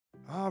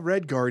Ah,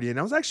 Red Guardian.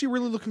 I was actually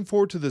really looking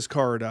forward to this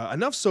card,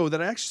 enough so that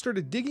I actually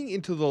started digging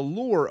into the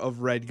lore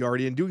of Red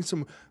Guardian, doing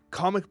some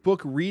comic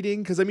book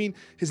reading, because I mean,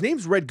 his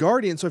name's Red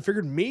Guardian, so I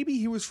figured maybe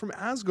he was from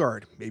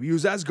Asgard. Maybe he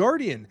was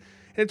Asgardian.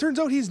 And it turns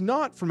out he's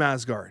not from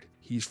Asgard.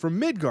 He's from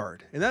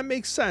Midgard, and that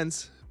makes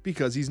sense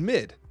because he's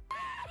mid.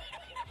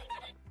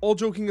 All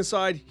joking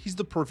aside, he's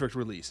the perfect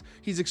release.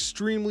 He's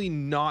extremely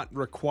not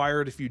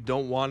required if you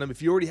don't want him.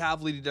 If you already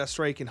have Lady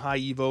Deathstrike and High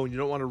Evo and you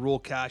don't want to roll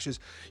caches,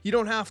 you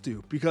don't have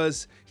to,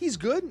 because he's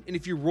good, and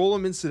if you roll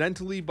him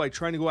incidentally by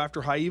trying to go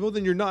after High Evo,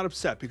 then you're not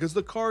upset because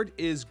the card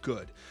is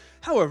good.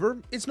 However,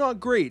 it's not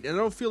great, and I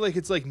don't feel like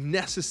it's like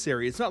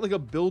necessary. It's not like a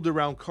build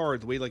around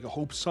card the way like a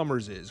Hope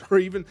Summers is, or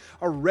even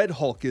a Red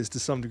Hulk is to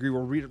some degree,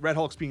 where Red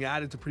Hulk's being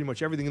added to pretty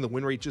much everything and the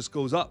win rate just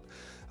goes up.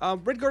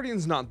 Red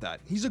Guardian's not that.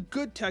 He's a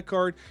good tech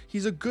card,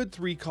 he's a good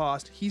 3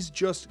 cost, he's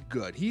just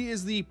good. He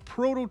is the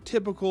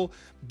prototypical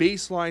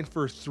baseline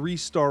for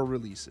 3-star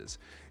releases.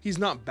 He's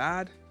not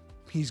bad,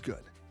 he's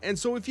good. And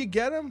so if you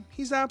get him,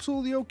 he's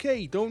absolutely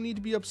okay. Don't need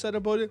to be upset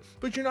about it,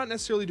 but you're not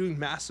necessarily doing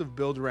massive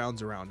build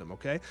rounds around him,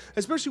 okay?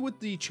 Especially with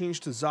the change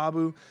to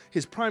Zabu,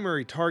 his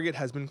primary target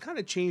has been kind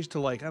of changed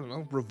to like, I don't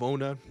know,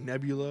 Ravonna,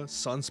 Nebula,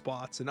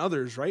 Sunspots, and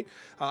others, right?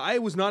 I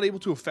was not able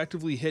to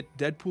effectively hit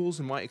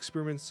Deadpools in my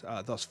experiments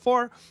thus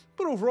far,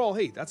 but overall,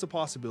 hey, that's a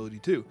possibility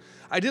too.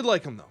 I did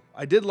like him though.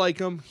 I did like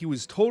him. He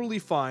was totally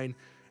fine.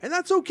 And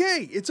that's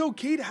okay. It's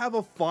okay to have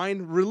a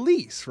fine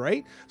release,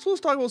 right? So let's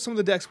talk about some of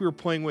the decks we were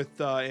playing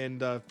with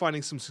and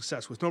finding some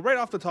success with. Now, right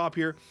off the top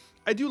here,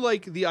 I do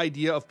like the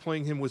idea of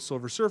playing him with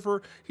Silver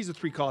Surfer. He's a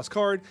 3-cost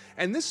card,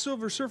 and this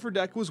Silver Surfer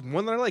deck was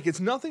one that I like. It's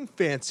nothing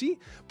fancy,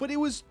 but it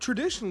was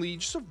traditionally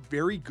just a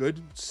very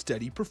good,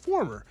 steady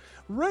performer.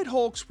 Red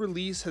Hulk's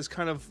release has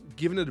kind of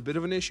given it a bit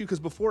of an issue, because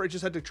before it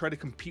just had to try to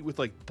compete with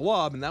like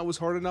Blob, and that was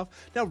hard enough.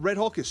 Now Red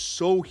Hulk is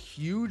so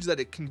huge that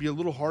it can be a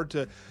little hard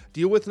to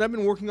deal with, and I've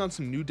been working on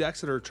some new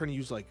decks that are trying to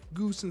use like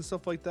Goose and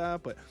stuff like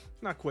that, but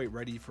not quite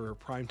ready for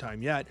prime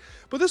time yet.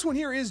 But this one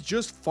here is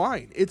just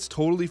fine. It's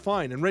totally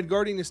fine, and Red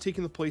Guardian is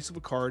taking the place of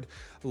a card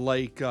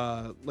like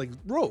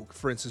Rogue,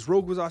 for instance.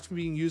 Rogue was often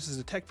being used as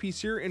a tech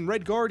piece here, and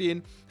Red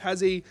Guardian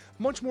has a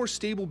much more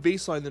stable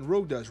baseline than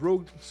Rogue does.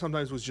 Rogue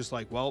sometimes was just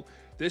like, well,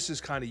 this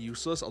is kind of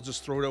useless, I'll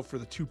just throw it out for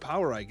the 2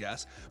 power, I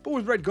guess. But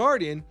with Red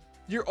Guardian,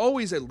 you're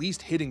always at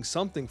least hitting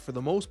something for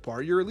the most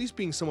part. You're at least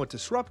being somewhat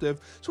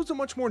disruptive, so it's a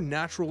much more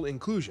natural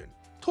inclusion.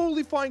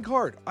 Totally fine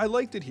card. I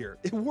liked it here.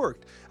 It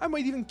worked. I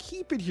might even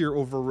keep it here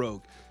over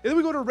Rogue. And then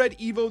we go to Red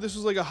Evo. This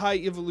was like a high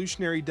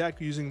evolutionary deck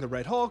using the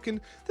Red Hulk,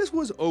 and this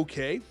was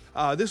okay.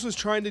 This was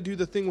trying to do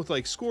the thing with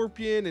like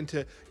Scorpion and to,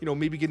 you know,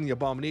 maybe getting the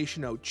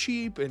Abomination out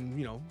cheap and,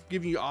 you know,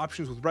 giving you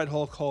options with Red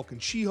Hulk, Hulk,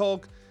 and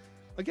She-Hulk.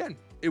 Again,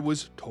 it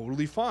was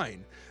totally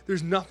fine.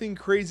 There's nothing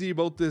crazy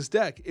about this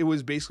deck. It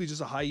was basically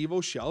just a high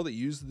evo shell that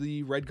used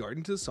the Red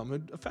Guardian to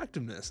summon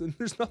effectiveness, and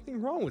there's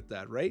nothing wrong with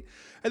that, right?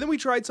 And then we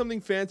tried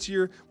something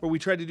fancier where we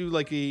tried to do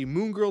like a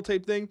Moon Girl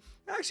type thing.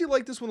 I actually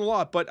like this one a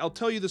lot, but I'll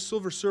tell you the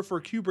Silver Surfer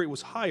cube rate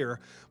was higher,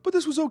 but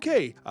this was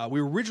okay.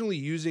 We were originally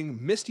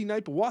using Misty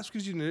Knight, but Wasp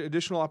gives you an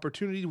additional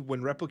opportunity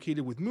when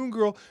replicated with Moon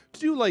Girl to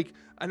do like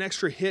an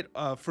extra hit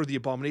for the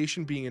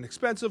Abomination. Being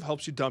inexpensive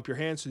helps you dump your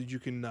hand so that you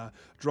can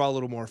draw a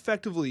little more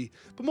effectively.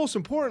 But most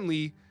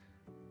importantly,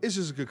 it's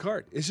just a good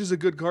card. It's just a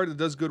good card that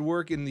does good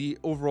work in the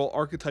overall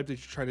archetype that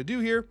you're trying to do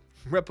here.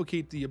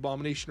 Replicate the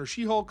Abomination or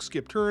She-Hulk,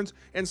 skip turns,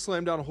 and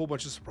slam down a whole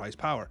bunch of surprise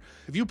power.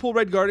 If you pull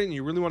Red Guardian and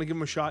you really want to give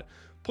him a shot,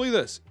 play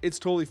this. It's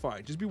totally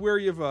fine. Just be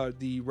wary of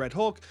the Red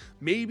Hulk.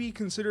 Maybe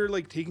consider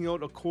like taking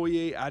out a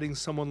Okoye, adding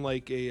someone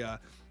like a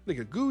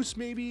Goose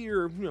maybe,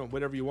 or you know,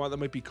 whatever you want. That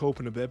might be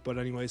coping a bit, but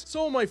anyways.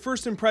 So my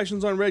first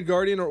impressions on Red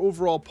Guardian are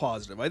overall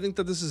positive. I think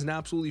that this is an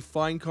absolutely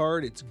fine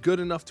card. It's good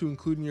enough to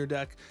include in your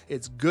deck.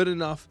 It's good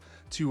enough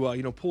to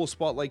you know, pull a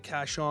Spotlight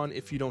cache on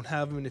if you don't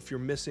have them and if you're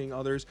missing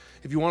others.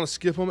 If you want to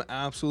skip them,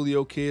 absolutely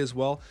okay as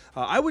well.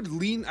 I would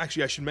lean,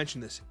 actually I should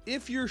mention this,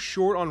 if you're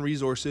short on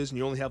resources and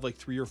you only have like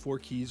 3 or 4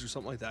 keys or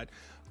something like that,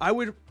 I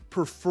would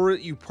prefer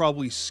that you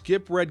probably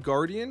skip Red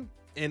Guardian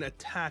and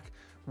attack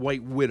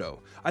White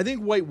Widow. I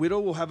think White Widow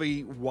will have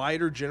a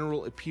wider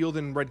general appeal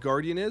than Red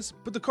Guardian is,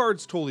 but the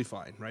card's totally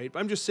fine, right?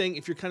 I'm just saying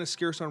if you're kind of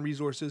scarce on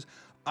resources,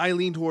 I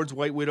lean towards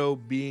White Widow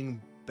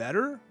being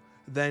better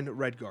than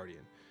Red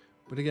Guardian.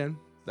 But again,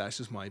 that's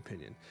just my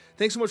opinion.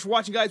 Thanks so much for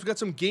watching, guys. We got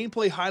some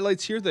gameplay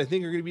highlights here that I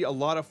think are going to be a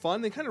lot of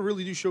fun. They kind of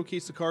really do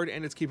showcase the card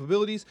and its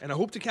capabilities, and I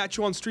hope to catch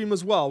you on stream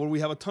as well, where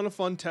we have a ton of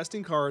fun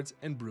testing cards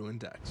and brewing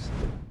decks.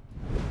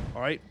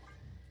 All right.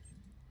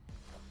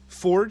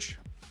 Forge.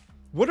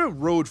 What a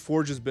road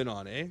Forge has been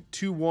on, eh?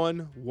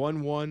 2-1,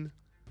 1-1,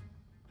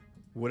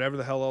 whatever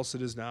the hell else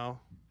it is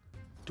now.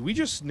 Do we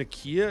just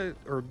Nakia,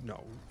 or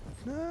no?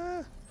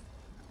 Nah.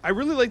 I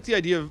really like the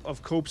idea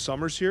of Cope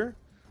Summers here,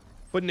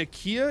 but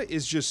Nakia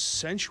is just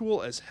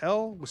sensual as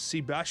hell with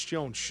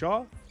Sebastian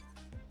Shaw.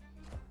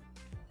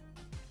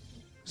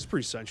 This is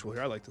pretty sensual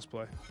here. I like this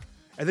play.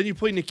 And then you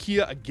play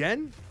Nakia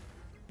again?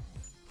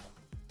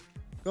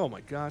 Oh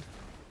my god.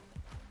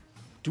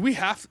 Do we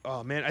have...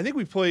 Oh, man. I think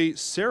we play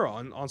Sarah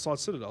on Onslaught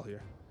Citadel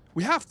here.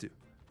 We have to.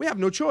 We have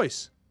no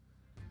choice.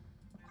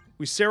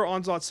 We Sarah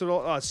Onslaught,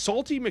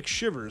 Salty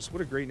McShivers.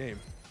 What a great name.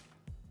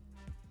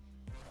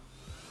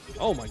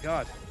 Oh my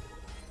god.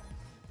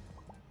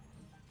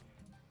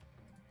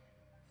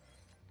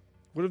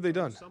 What have they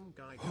done? Some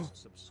guy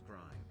just subscribed.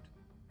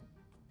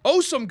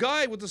 Oh, some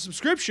guy with a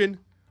subscription.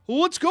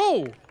 Well, let's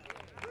go.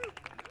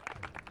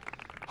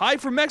 Hi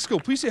from Mexico.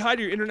 Please say hi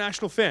to your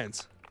international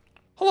fans.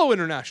 Hello,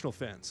 international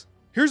fans.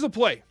 Here's the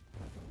play.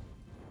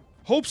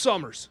 Hope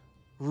Summers,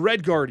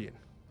 Red Guardian.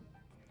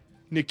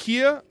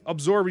 Nikia,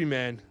 Absorbing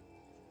Man.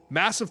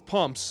 Massive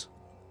Pumps.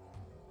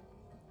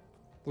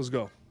 Let's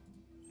go.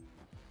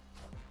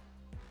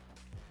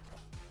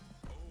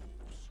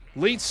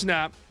 Late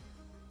Snap.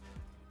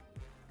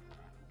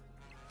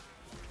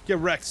 Get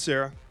wrecked,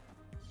 Sarah.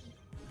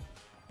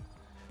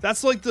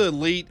 That's like the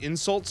late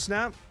insult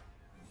snap.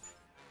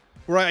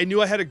 Where I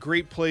knew I had a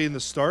great play in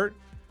the start,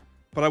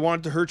 but I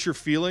wanted to hurt your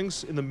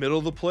feelings in the middle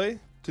of the play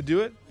to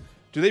do it.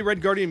 Do they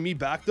Red Guardian me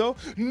back, though?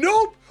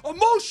 Nope!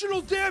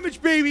 Emotional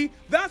damage, baby!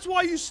 That's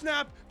why you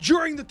snap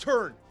during the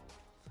turn.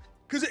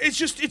 Because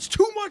it's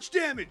too much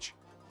damage.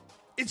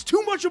 It's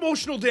too much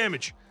emotional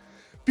damage.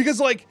 Because,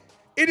 like,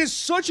 it is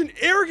such an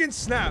arrogant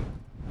snap.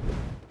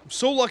 I'm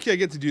so lucky I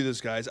get to do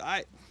this, guys.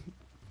 I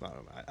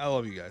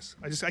love you guys.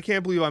 I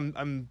can't believe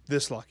I'm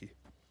this lucky.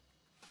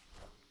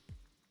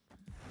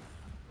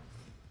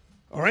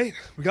 All right,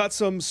 we got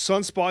some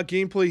Sunspot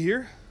gameplay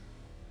here.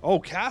 Oh,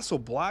 Castle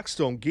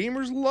Blackstone.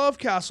 Gamers love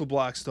Castle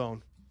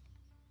Blackstone.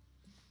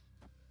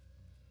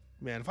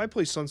 Man, if I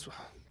play Sunspot,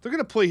 they're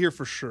gonna play here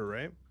for sure,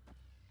 right?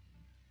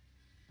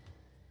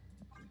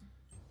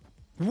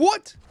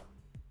 What?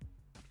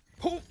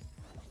 Oh.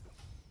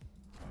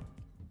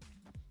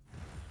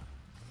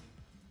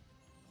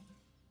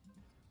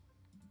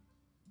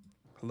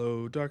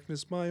 Hello,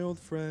 darkness, my old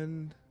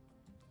friend.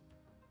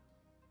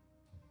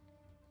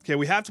 Okay,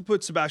 we have to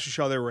put Sebastian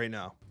Shaw there right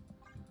now.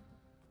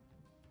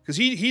 Because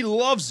he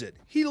loves it.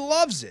 He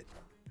loves it.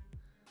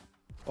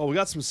 Oh, we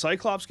got some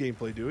Cyclops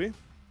gameplay, do we?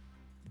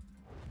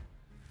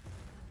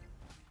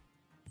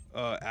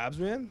 Abs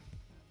Man?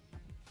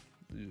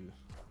 Ew.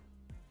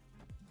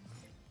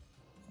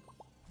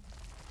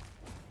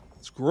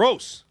 It's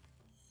gross.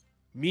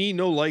 Me,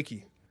 no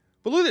likey.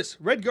 But look at this.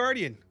 Red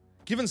Guardian.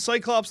 Giving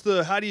Cyclops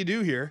the how do you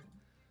do here.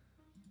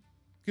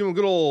 Give him a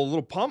good old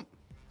little pump.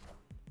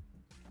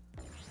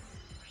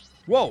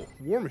 Whoa,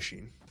 War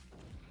Machine.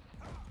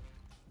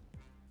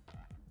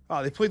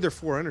 Ah, they played their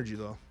 4 energy,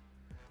 though.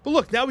 But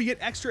look, now we get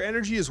extra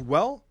energy as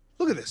well.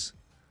 Look at this.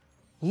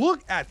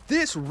 Look at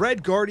this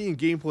Red Guardian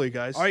gameplay,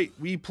 guys. All right,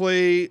 we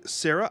play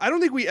Sarah. I don't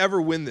think we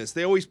ever win this.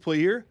 They always play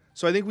here.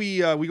 So I think we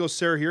go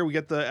Sarah here. We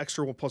get the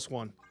extra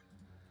 1+1.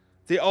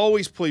 They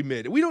always play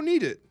mid. We don't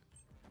need it.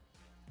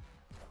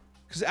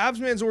 Because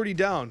Absman's already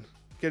down,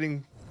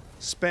 getting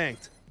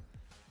spanked.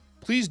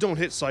 Please don't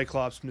hit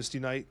Cyclops, Misty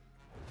Knight.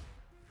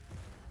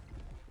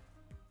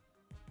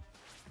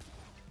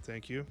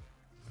 Thank you.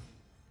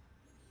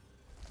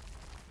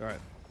 All right.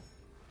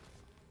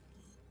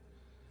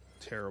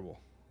 Terrible.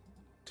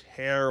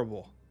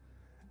 Terrible.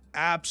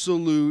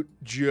 Absolute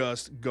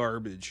just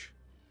garbage.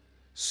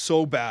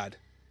 So bad.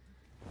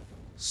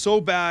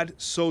 So bad,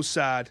 so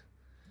sad.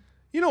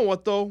 You know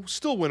what, though?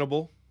 Still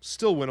winnable.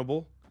 Still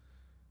winnable.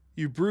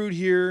 You brood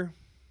here.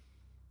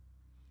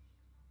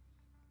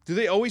 Do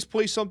they always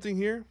play something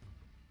here?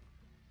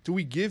 Do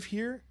we give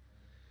here?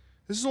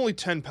 This is only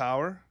 10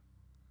 power.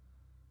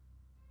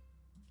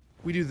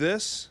 We do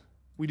this.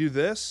 We do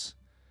this.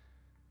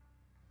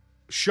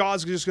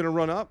 Shaw's just going to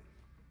run up.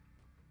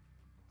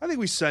 I think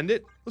we send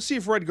it. Let's see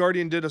if Red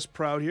Guardian did us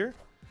proud here.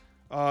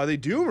 They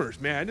Doomers.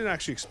 Man, I didn't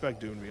actually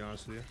expect Doom, to be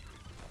honest with you.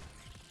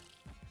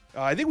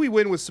 I think we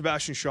win with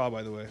Sebastian Shaw,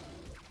 by the way.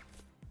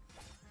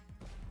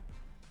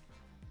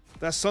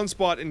 That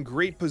Sunspot in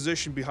great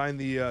position behind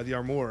the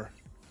Armor.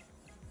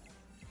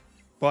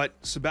 But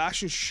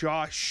Sebastian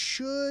Shaw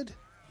should...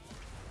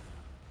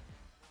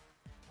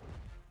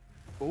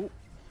 Oh.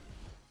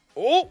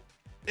 Oh!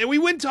 And we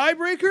win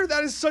tiebreaker?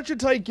 That is such a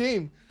tight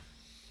game.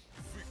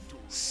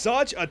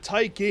 Such a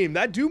tight game.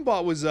 That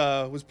Doombot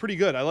was pretty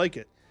good. I like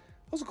it.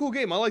 That was a cool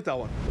game. I like that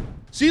one.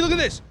 See, look at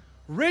this.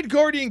 Red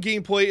Guardian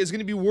gameplay is going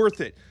to be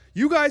worth it.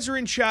 You guys are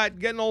in chat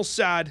getting all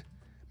sad.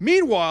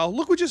 Meanwhile,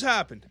 look what just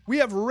happened. We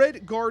have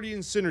Red Guardian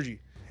synergy.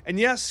 And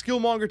yes,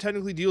 Skillmonger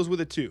technically deals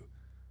with it too.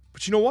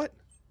 But you know what?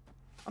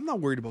 I'm not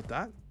worried about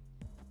that.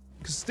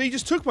 Because they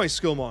just took my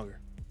Skillmonger.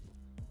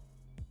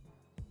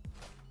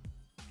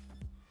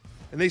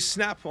 And they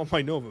snap on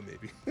my Nova,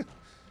 maybe.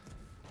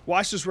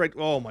 Watch this right.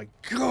 Oh my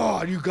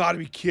god, you gotta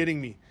be kidding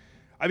me.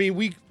 I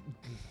mean,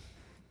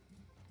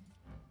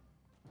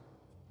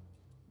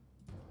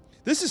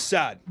 this is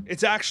sad.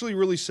 It's actually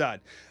really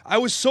sad. I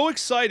was so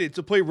excited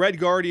to play Red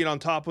Guardian on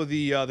top of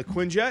the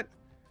Quinjet.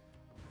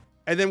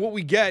 And then what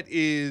we get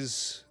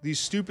is these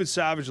stupid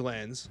Savage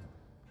Lands,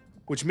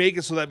 which make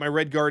it so that my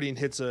Red Guardian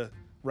hits a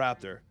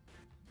Raptor.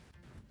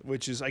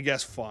 Which is, I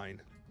guess,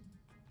 fine.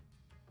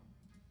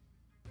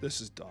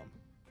 This is dumb.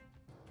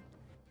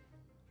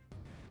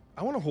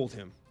 I want to hold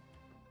him.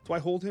 Do I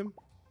hold him?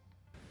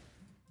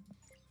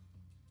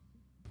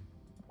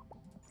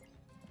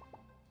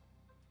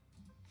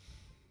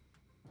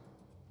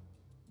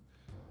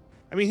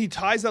 I mean, he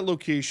ties that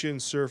location,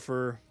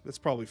 Surfer. That's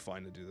probably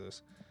fine to do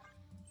this.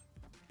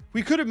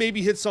 We could have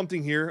maybe hit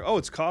something here. Oh,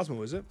 it's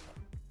Cosmo, is it?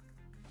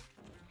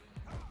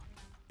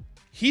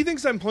 He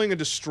thinks I'm playing a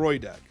destroy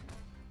deck.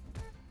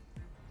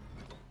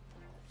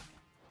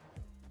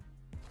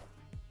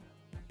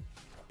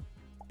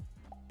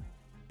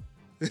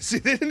 See,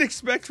 they didn't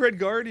expect Red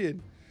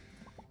Guardian.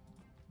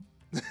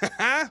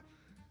 I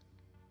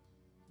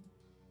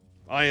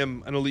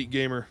am an elite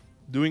gamer,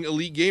 doing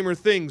elite gamer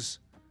things.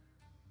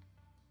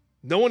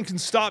 No one can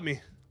stop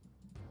me.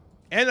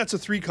 And that's a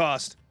 3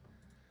 cost.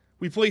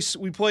 We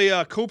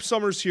play Cope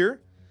Summers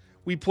here.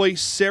 We play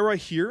Sarah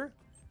here.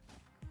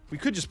 We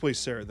could just play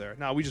Sarah there.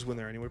 Nah, we just win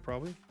there anyway,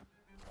 probably.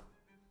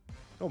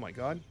 Oh my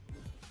god.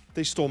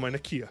 They stole my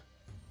Nakia.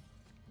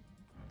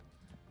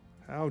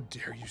 How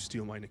dare you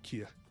steal my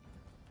Nakia?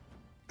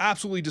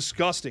 Absolutely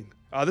disgusting.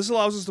 This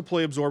allows us to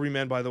play Absorbing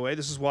Man, by the way.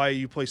 This is why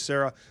you play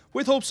Sarah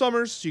with Hope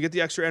Summers, so you get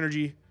the extra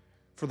energy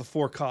for the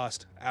 4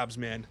 cost Abs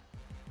Man.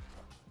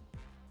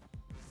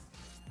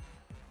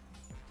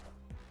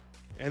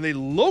 And they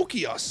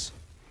Loki us.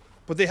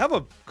 But they have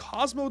a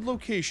Cosmode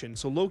location,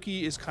 so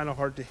Loki is kind of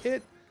hard to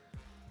hit.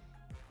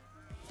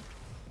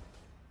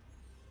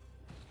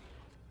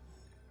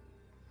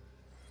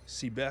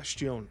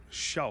 Sebastian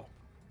Shaw.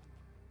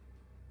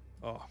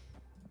 Oh.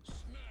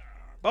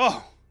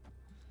 Oh!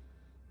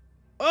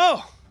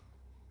 Oh!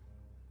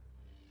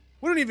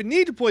 We don't even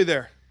need to play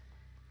there.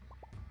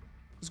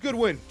 It's a good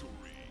win.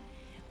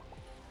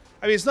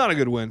 I mean, it's not a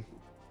good win.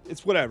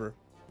 It's whatever.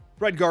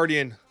 Red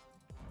Guardian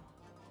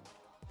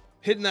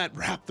hitting that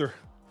Raptor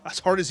as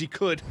hard as he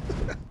could.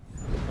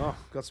 Oh,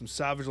 got some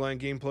Savage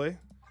Land gameplay.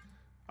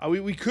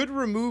 We could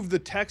remove the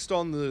text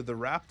on the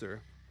Raptor.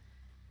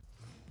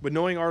 But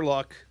knowing our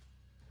luck,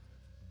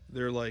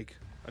 they're like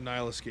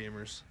Annihilus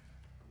gamers.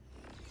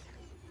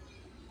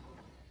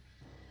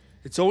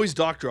 It's always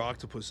Dr.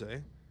 Octopus, eh?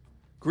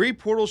 Great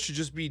Portal should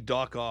just be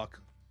Doc Ock.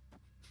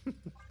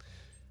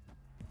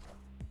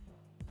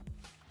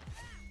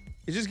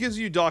 It just gives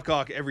you Doc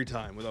Ock every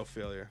time without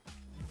failure.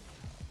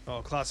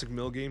 Oh, classic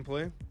mill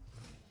gameplay.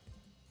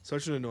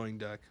 Such an annoying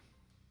deck.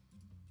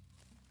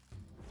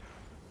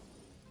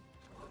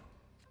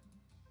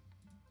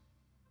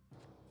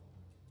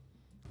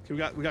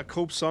 Okay, we got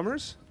Cope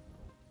Summers.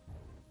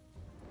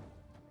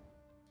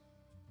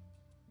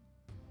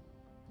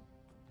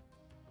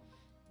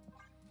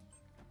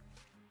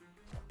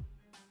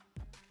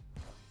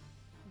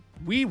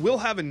 We will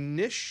have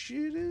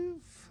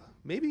initiative,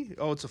 maybe.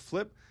 Oh, it's a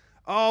flip.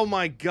 Oh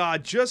my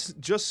god, just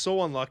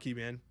so unlucky,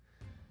 man.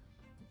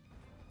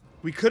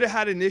 We could have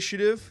had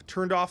initiative,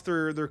 turned off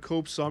their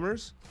Cope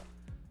Summers,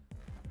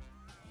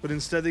 but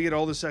instead they get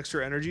all this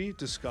extra energy.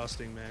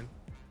 Disgusting, man.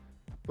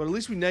 But at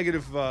least we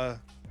negative the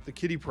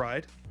Kitty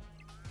Pride,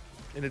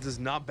 and it does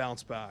not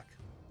bounce back.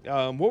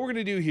 What we're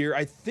gonna do here,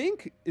 I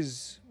think,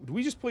 is do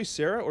we just play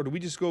Sarah or do we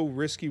just go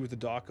risky with the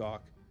Doc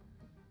Ock?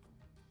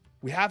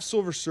 We have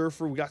Silver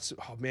Surfer. We got,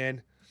 oh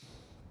man,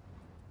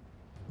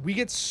 we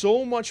get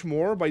so much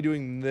more by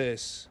doing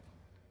this,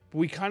 but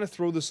we kind of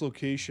throw this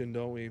location,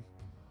 don't we?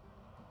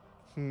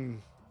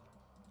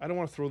 I don't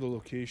want to throw the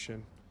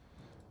location.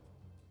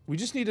 We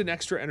just need an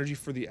extra energy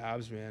for the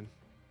Abs, man.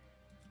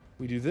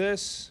 We do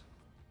this.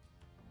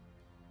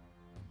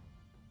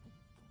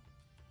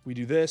 We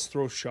do this.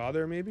 Throw Shaw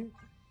there, maybe.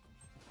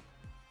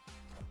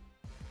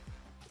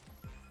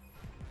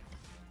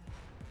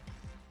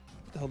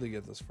 What the hell did they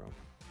get this from?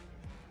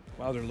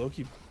 Wow, they're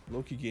Loki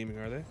gaming,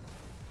 are they?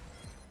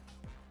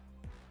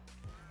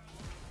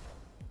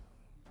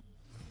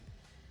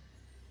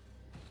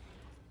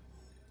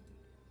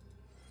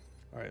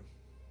 All right,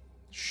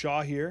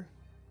 Shaw here.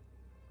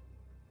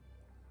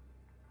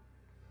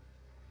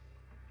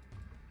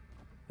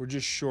 We're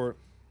just short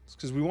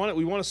because we want it.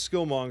 We want a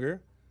Skillmonger,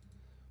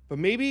 but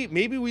maybe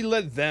we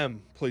let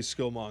them play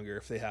Skillmonger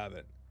if they have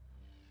it,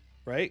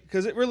 right?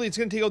 Because it's going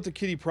to take out the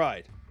Kitty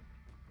Pride.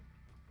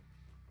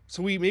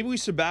 So maybe we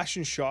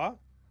Sebastian Shaw,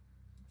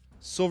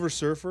 Silver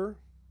Surfer.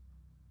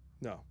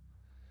 No,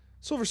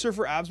 Silver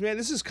Surfer Abs, man.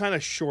 This is kind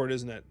of short,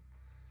 isn't it?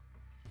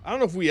 I don't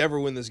know if we ever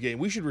win this game.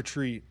 We should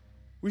retreat.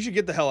 We should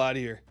get the hell out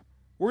of here.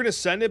 We're gonna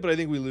send it, but I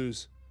think we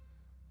lose.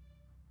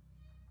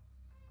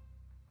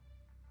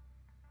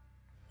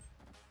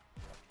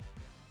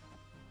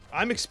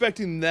 I'm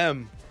expecting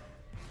them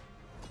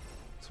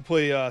to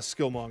play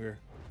Skillmonger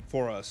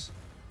for us.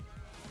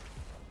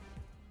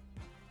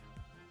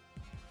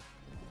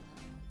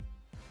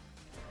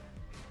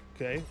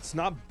 Okay, it's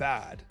not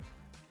bad.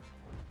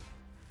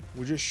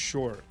 We're just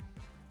short.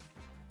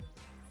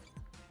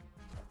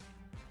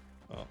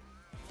 Oh,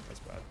 that's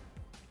bad.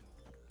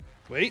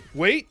 Wait.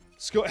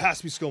 It has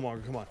to be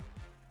Skillmonger. Come on.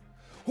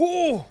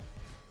 Oh!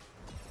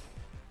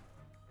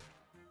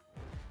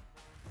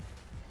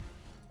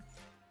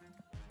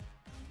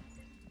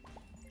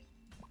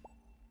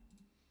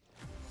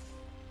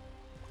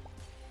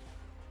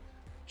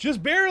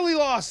 Just barely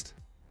lost.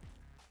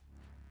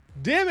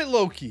 Damn it,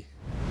 Loki.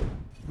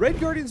 Red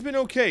Guardian's been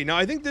okay. Now,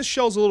 I think this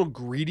shell's a little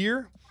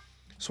greedier,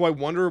 so I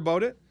wonder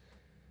about it.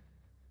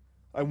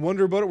 I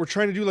wonder about it. We're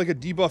trying to do like a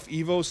debuff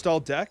Evo style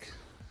deck.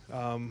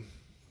 And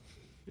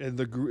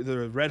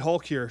the Red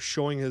Hulk here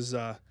showing his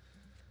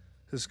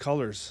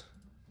colors.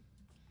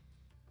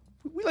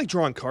 We like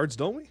drawing cards,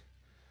 don't we?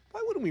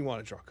 Why wouldn't we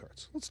want to draw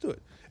cards? Let's do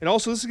it. And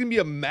also, this is going to be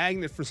a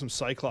magnet for some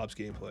Cyclops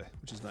gameplay,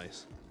 which is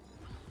nice.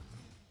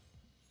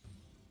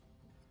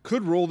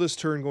 Could roll this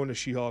turn going to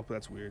She-Hulk, but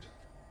that's weird.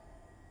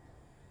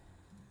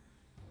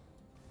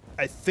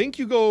 I think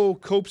you go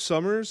Cope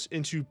Summers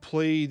into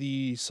play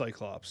the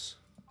Cyclops.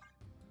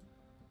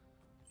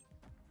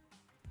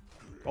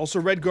 Also,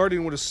 Red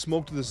Guardian would have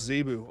smoked this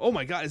Zebu. Oh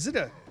my god, is it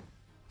a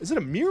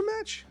mirror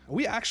match? Are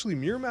we actually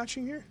mirror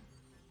matching here?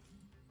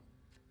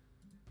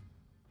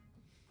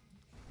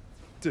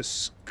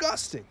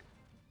 Disgusting.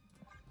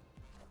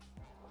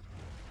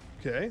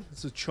 Okay, this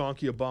is a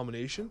chonky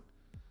abomination.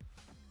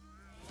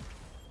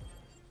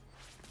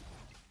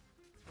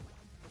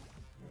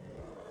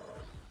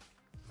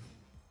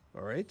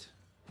 All right.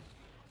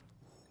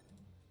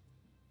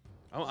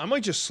 I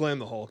might just slam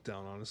the Hulk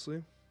down,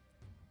 honestly.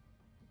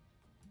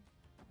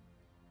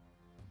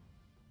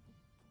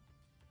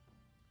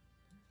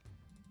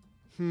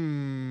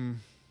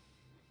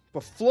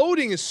 But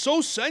floating is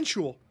so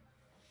sensual.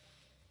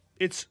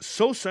 It's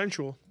so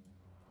sensual.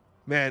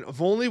 Man, if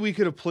only we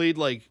could have played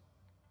like...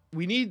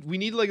 We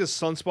need like a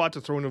Sunspot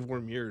to throw in a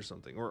Vormir or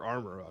something. Or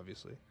armor,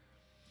 obviously.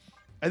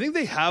 I think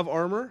they have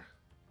armor.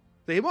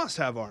 They must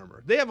have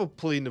armor. They have a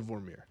play into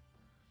Vormir.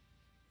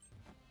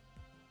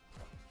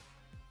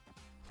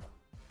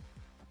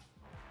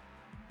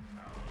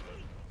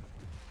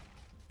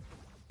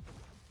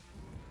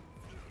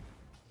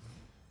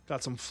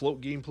 Got some float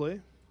gameplay.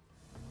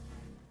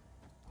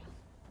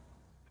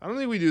 I don't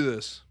think we do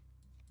this.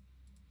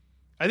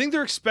 I think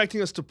they're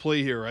expecting us to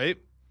play here, right?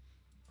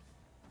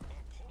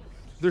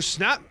 They're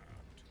snap.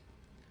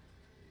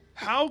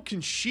 How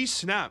can she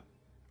snap?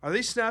 Are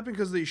they snapping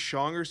because they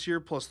Shongers here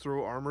plus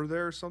throw armor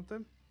there or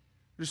something?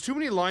 There's too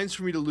many lines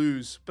for me to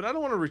lose, but I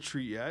don't want to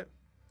retreat yet.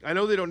 I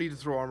know they don't need to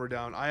throw armor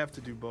down. I have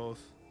to do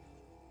both.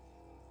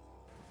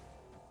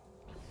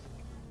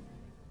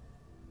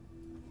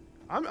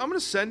 I'm going to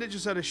send it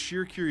just out of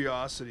sheer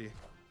curiosity.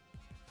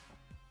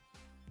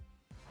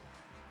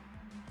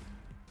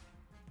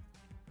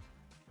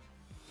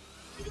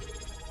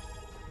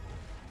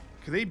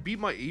 Can they beat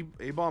my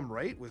A-bomb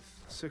right with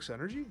 6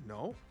 energy?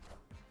 No.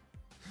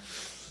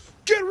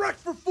 Get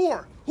wrecked for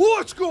 4.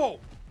 Let's go.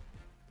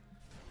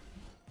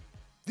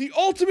 The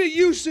ultimate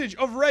usage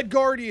of Red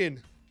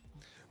Guardian.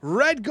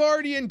 Red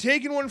Guardian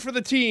taking one for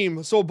the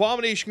team so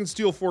Abomination can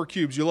steal 4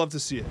 cubes. You'll love to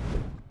see it.